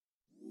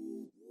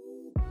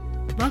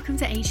Welcome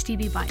to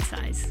HTB Bite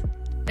Size,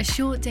 a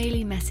short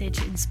daily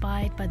message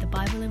inspired by the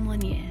Bible in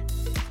 1 year.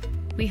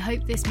 We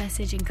hope this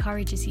message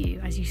encourages you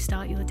as you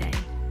start your day.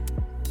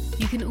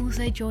 You can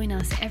also join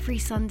us every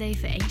Sunday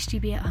for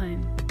HTB at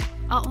Home,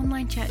 our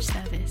online church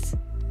service.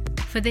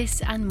 For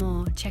this and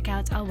more, check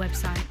out our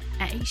website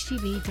at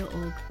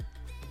htb.org.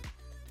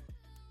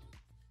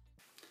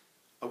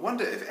 I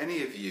wonder if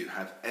any of you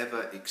have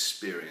ever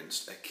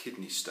experienced a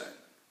kidney stone.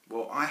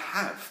 Well, I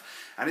have,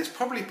 and it's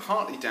probably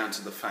partly down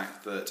to the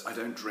fact that I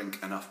don't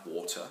drink enough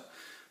water,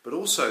 but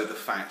also the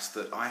fact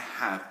that I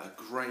have a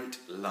great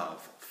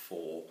love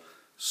for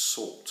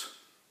salt.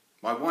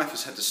 My wife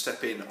has had to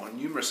step in on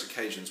numerous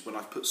occasions when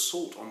I've put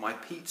salt on my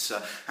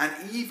pizza and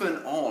even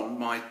on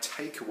my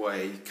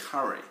takeaway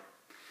curry.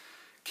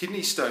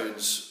 Kidney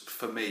stones,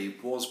 for me,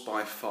 was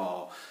by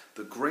far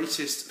the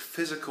greatest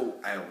physical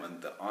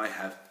ailment that I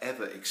have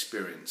ever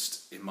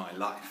experienced in my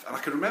life. And I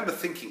can remember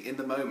thinking in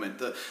the moment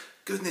that,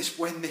 goodness,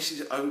 when this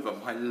is over,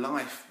 my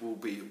life will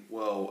be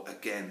well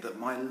again, that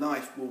my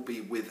life will be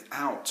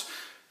without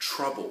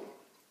trouble.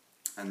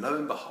 And lo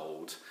and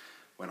behold,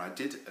 when I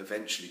did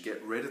eventually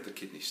get rid of the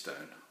kidney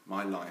stone,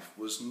 my life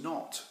was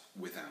not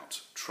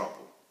without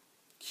trouble.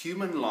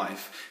 Human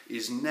life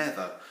is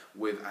never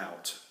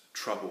without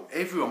trouble.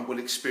 Everyone will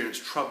experience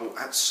trouble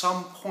at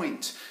some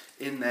point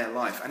in their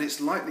life, and it's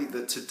likely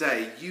that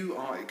today you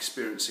are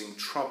experiencing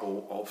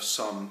trouble of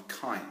some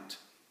kind.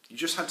 You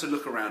just had to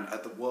look around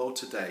at the world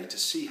today to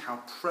see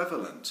how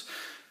prevalent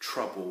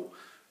trouble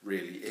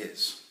really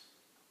is.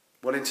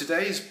 Well, in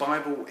today's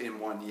Bible in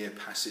 1 year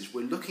passage,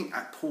 we're looking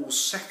at Paul's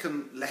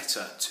second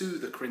letter to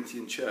the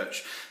Corinthian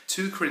church,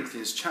 2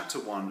 Corinthians chapter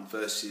 1,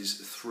 verses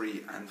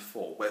 3 and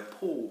 4, where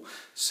Paul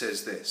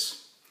says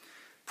this: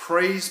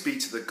 "Praise be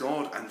to the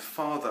God and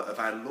Father of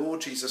our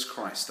Lord Jesus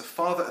Christ, the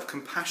Father of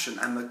compassion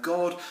and the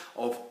God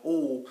of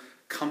all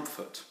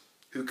comfort,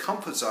 who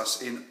comforts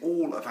us in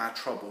all of our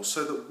troubles,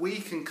 so that we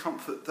can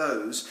comfort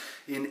those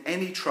in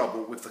any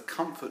trouble with the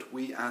comfort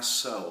we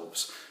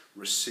ourselves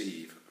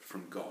receive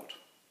from God."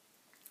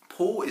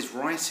 Paul is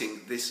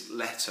writing this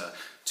letter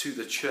to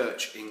the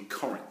church in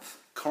Corinth.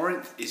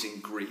 Corinth is in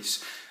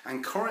Greece,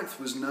 and Corinth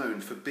was known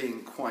for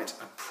being quite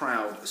a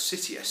proud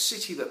city, a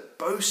city that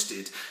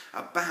boasted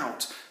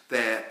about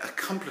their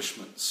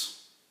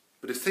accomplishments.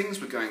 But if things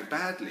were going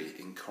badly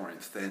in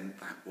Corinth, then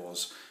that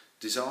was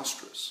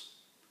disastrous.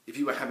 If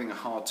you were having a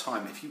hard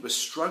time, if you were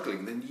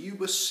struggling, then you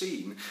were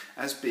seen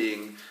as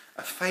being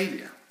a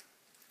failure.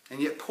 And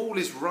yet Paul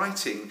is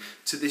writing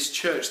to this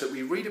church that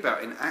we read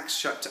about in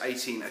Acts chapter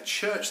 18, a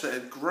church that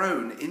had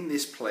grown in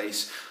this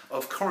place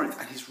of Corinth.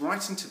 And he's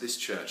writing to this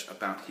church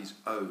about his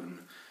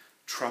own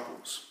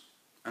troubles.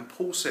 And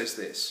Paul says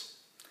this.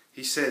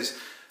 He says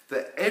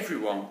that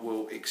everyone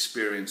will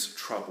experience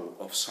trouble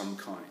of some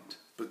kind.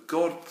 But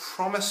God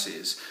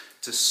promises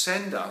to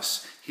send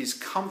us his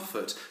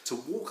comfort, to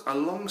walk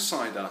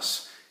alongside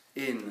us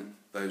in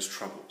those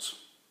troubles.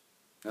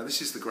 Now,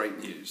 this is the great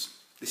news.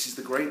 This is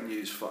the great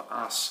news for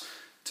us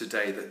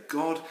today, that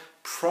God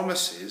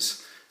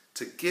promises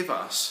to give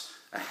us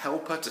a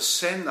helper, to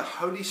send the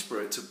Holy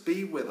Spirit to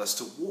be with us,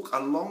 to walk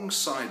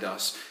alongside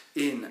us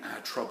in our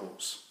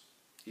troubles.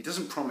 He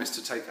doesn't promise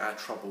to take our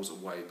troubles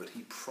away, but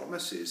he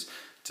promises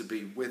to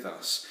be with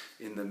us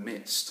in the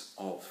midst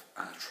of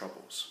our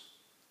troubles.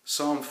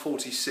 Psalm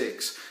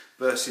 46,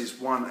 verses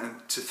 1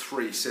 and to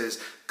 3 says,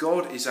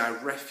 "God is our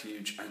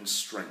refuge and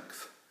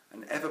strength,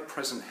 an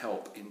ever-present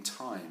help in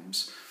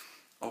times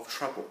of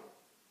trouble."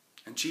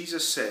 And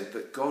Jesus said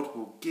that God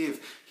will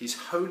give his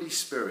Holy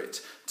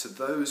Spirit to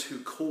those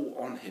who call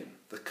on him,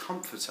 the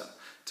Comforter,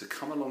 to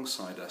come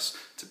alongside us,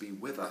 to be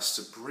with us,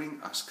 to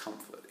bring us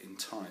comfort in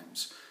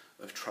times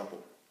of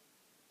trouble.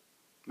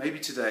 Maybe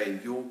today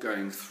you're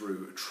going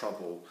through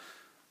trouble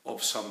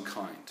of some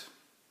kind.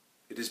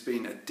 It has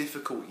been a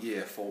difficult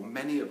year for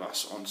many of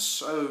us on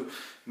so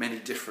many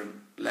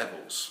different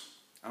levels.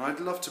 And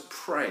I'd love to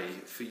pray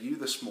for you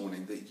this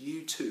morning that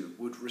you too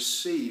would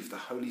receive the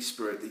Holy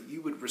Spirit, that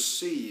you would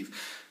receive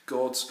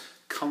God's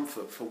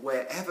comfort for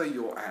wherever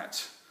you're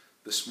at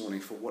this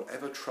morning, for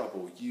whatever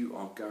trouble you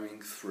are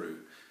going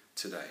through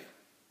today.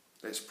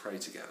 Let's pray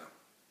together.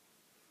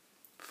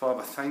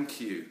 Father, thank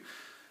you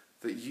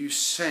that you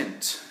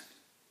sent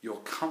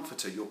your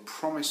Comforter, your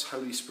promised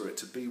Holy Spirit,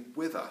 to be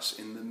with us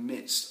in the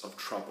midst of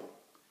trouble.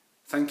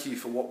 Thank you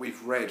for what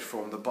we've read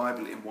from the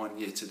Bible in 1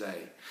 year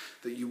today,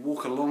 that you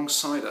walk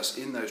alongside us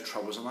in those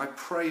troubles. And I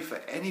pray for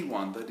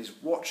anyone that is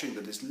watching,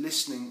 that is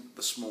listening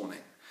this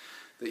morning,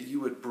 that you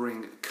would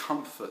bring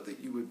comfort, that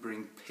you would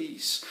bring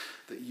peace,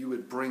 that you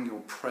would bring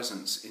your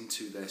presence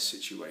into their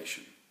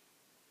situation.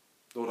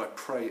 Lord, I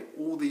pray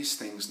all these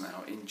things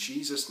now in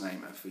Jesus'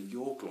 name and for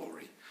your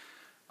glory.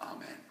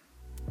 Amen.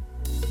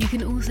 You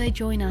can also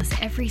join us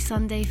every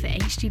Sunday for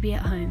HTB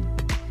at Home,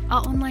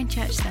 our online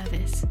church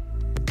service.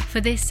 For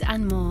this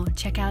and more,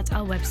 check out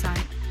our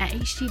website at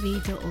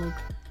htb.org.